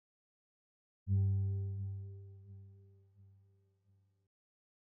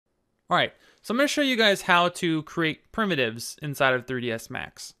All right, so I'm going to show you guys how to create primitives inside of 3ds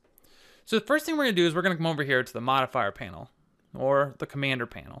Max. So the first thing we're going to do is we're going to come over here to the modifier panel or the commander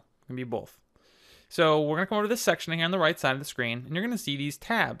panel. It can be both. So we're going to come over to this section here on the right side of the screen, and you're going to see these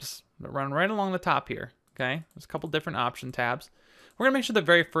tabs that run right along the top here. Okay, there's a couple different option tabs. We're going to make sure the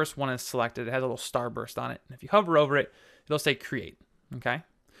very first one is selected. It has a little starburst on it, and if you hover over it, it'll say create. Okay,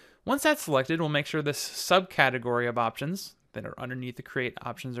 once that's selected, we'll make sure this subcategory of options that are underneath the create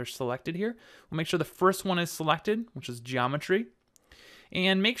options are selected here. We'll make sure the first one is selected, which is geometry,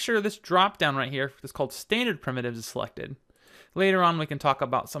 and make sure this drop down right here that's called standard primitives is selected. Later on we can talk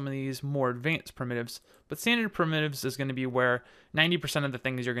about some of these more advanced primitives, but standard primitives is going to be where 90% of the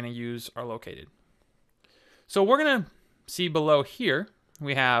things you're going to use are located. So we're going to see below here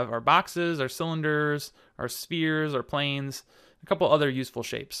we have our boxes, our cylinders, our spheres, our planes, a couple other useful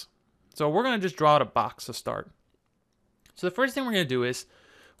shapes. So we're going to just draw out a box to start. So the first thing we're going to do is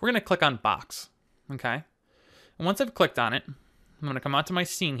we're going to click on box, okay? And once I've clicked on it, I'm going to come out to my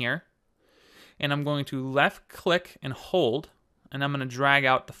scene here, and I'm going to left click and hold, and I'm going to drag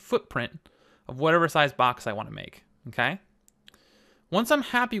out the footprint of whatever size box I want to make, okay? Once I'm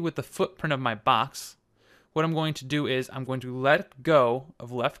happy with the footprint of my box, what I'm going to do is I'm going to let go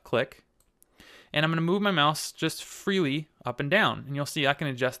of left click, and I'm going to move my mouse just freely up and down, and you'll see I can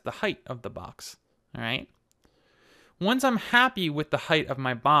adjust the height of the box, all right? Once I'm happy with the height of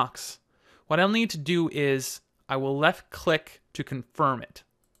my box, what I'll need to do is I will left click to confirm it,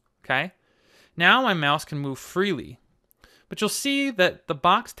 okay? Now my mouse can move freely, but you'll see that the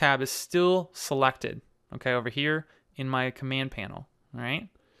box tab is still selected, okay, over here in my command panel, all right?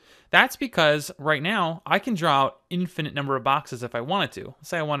 That's because right now I can draw out infinite number of boxes if I wanted to. Let's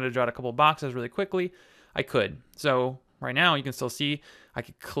say I wanted to draw out a couple of boxes really quickly, I could. So right now you can still see I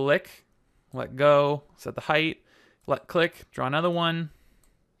could click, let go, set the height, let click, draw another one,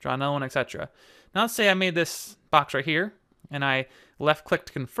 etc. Now let's say I made this box right here and I left click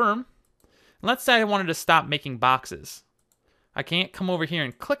to confirm. Let's say I wanted to stop making boxes. I can't come over here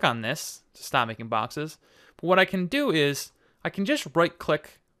and click on this to stop making boxes, but what I can do is I can just right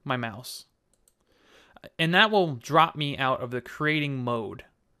click my mouse, and that will drop me out of the creating mode.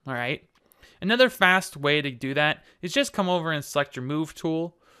 All right. Another fast way to do that is just come over and select your move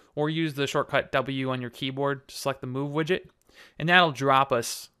tool, or use the shortcut W on your keyboard to select the move widget, and that'll drop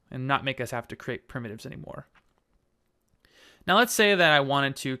us and not make us have to create primitives anymore. Now let's say that I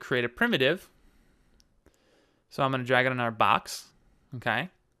wanted to create a primitive, so I'm going to drag it on our box. Okay, I'm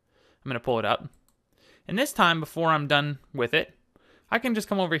going to pull it up, and this time before I'm done with it, I can just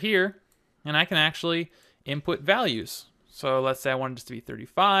come over here and I can actually input values. So let's say I wanted this to be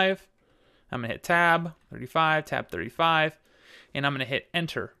 35. I'm going to hit tab 35, tab 35, and I'm going to hit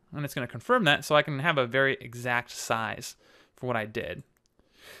enter, and it's going to confirm that so I can have a very exact size for what I did.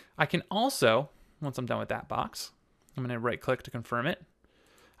 I can also, once I'm done with that box, I'm going to right click to confirm it.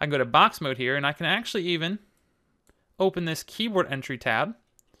 I can go to box mode here, and I can actually even open this keyboard entry tab.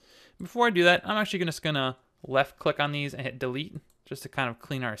 Before I do that, I'm actually just going to left click on these and hit delete just to kind of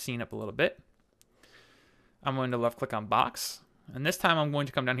clean our scene up a little bit. I'm going to left click on box, and this time I'm going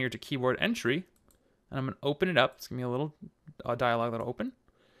to come down here to keyboard entry, and I'm going to open it up. It's going to be a little dialog that'll open.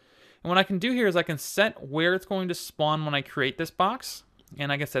 And what I can do here is I can set where it's going to spawn when I create this box,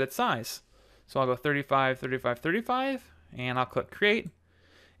 and I can set its size. So I'll go 35, 35, 35, and I'll click create,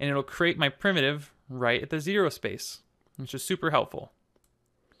 and it'll create my primitive right at the 0 space, which is super helpful.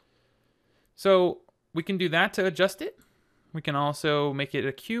 So we can do that to adjust it. We can also make it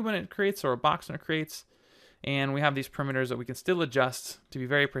a cube when it creates or a box when it creates. And we have these parameters that we can still adjust to be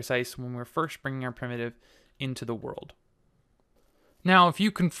very precise when we're first bringing our primitive into the world. Now, if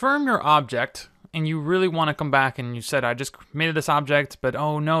you confirm your object and you really want to come back and you said, I just made this object, but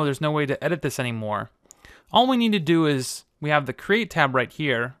oh no, there's no way to edit this anymore. All we need to do is we have the create tab right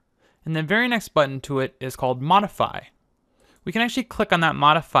here, and the very next button to it is called modify. We can actually click on that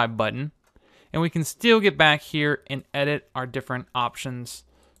modify button, and we can still get back here and edit our different options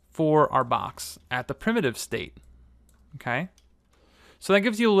for our box at the primitive state, okay? So that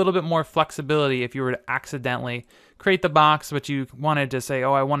gives you a little bit more flexibility if you were to accidentally create the box, but you wanted to say,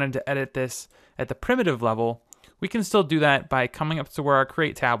 oh, I wanted to edit this at the primitive level. We can still do that by coming up to where our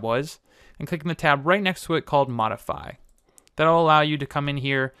create tab was and clicking the tab right next to it called modify. That'll allow you to come in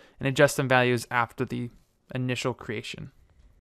here and adjust some values after the initial creation.